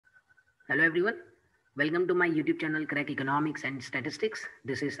Hello everyone, welcome to my YouTube channel Crack Economics and Statistics.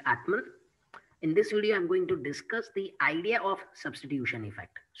 This is Atman. In this video, I'm going to discuss the idea of substitution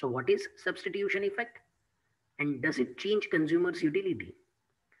effect. So what is substitution effect and does it change consumers' utility?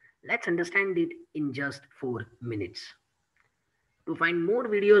 Let's understand it in just 4 minutes. To find more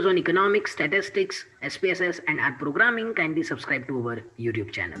videos on economics, statistics, SPPS and art programming, kindly subscribe to our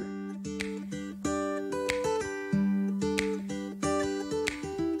YouTube channel.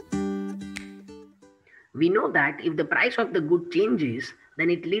 We know that if the price of the good changes,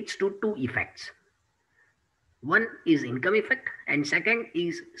 then it leads to two effects. One is income effect and second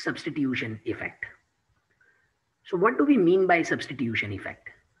is substitution effect. So what do we mean by substitution effect?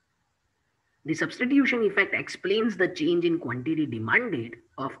 The substitution effect explains the change in quantity demanded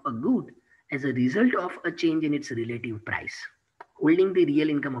of a good as a result of a change in its relative price, holding the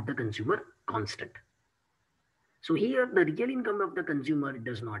real income of the consumer constant. So here the real income of the consumer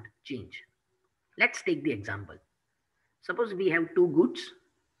does not change. Let's take the example. Suppose we have two goods,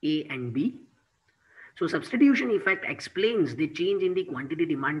 A and B. So substitution effect explains the change in the quantity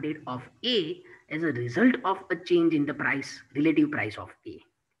demanded of A as a result of a change in the price, relative price of A.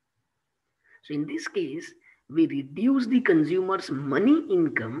 So in this case, we reduce the consumer's money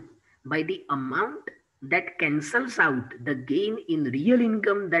income by the amount that cancels out the gain in real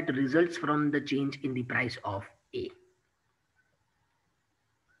income that results from the change in the price of A.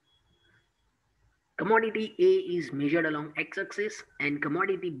 Commodity A is measured along x-axis and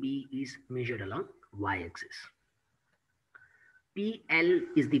commodity B is measured along y-axis. PL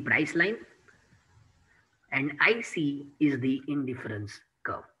is the price line and IC is the indifference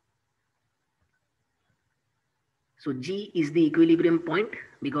curve. So G is the equilibrium point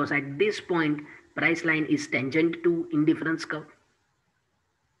because at this point price line is tangent to indifference curve.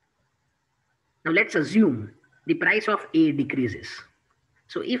 Now let's assume the price of A decreases.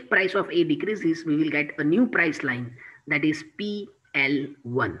 So if price of A decreases, we will get a new price line that is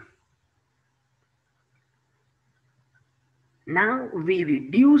PL1. Now we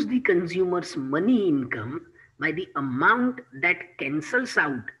reduce the consumer's money income by the amount that cancels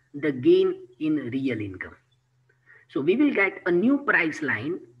out the gain in real income. So we will get a new price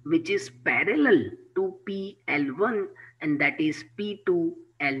line which is parallel to PL1 and that is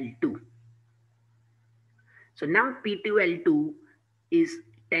P2L2. So now P2L2 is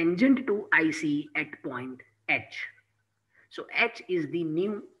tangent to IC at point H. So H is the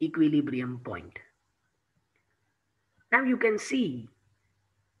new equilibrium point. Now you can see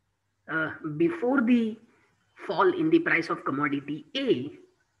before the fall in the price of commodity A,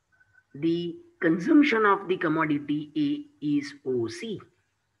 the consumption of the commodity A is OC.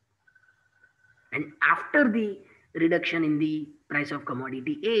 And after the reduction in the price of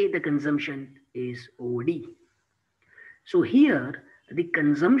commodity A, the consumption is OD. So here, the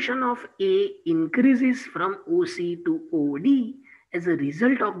consumption of A increases from OC to OD as a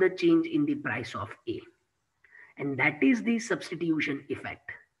result of the change in the price of A. And that is the substitution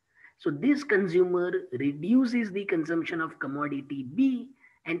effect. So this consumer reduces the consumption of commodity B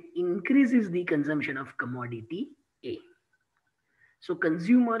and increases the consumption of commodity A. So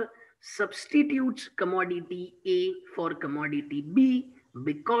consumer substitutes commodity A for commodity B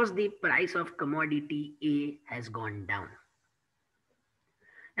because the price of commodity A has gone down.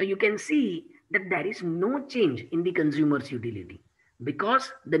 Now you can see that there is no change in the consumer's utility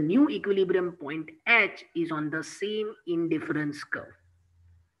because the new equilibrium point H is on the same indifference curve.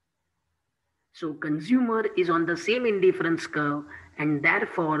 So consumer is on the same indifference curve and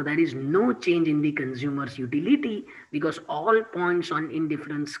therefore there is no change in the consumer's utility because all points on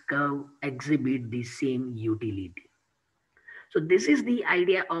indifference curve exhibit the same utility. So this is the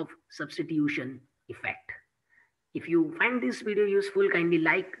idea of substitution effect. If you find this video useful, kindly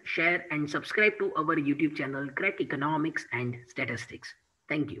like, share and subscribe to our YouTube channel Crack Economics and Statistics.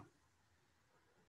 Thank you.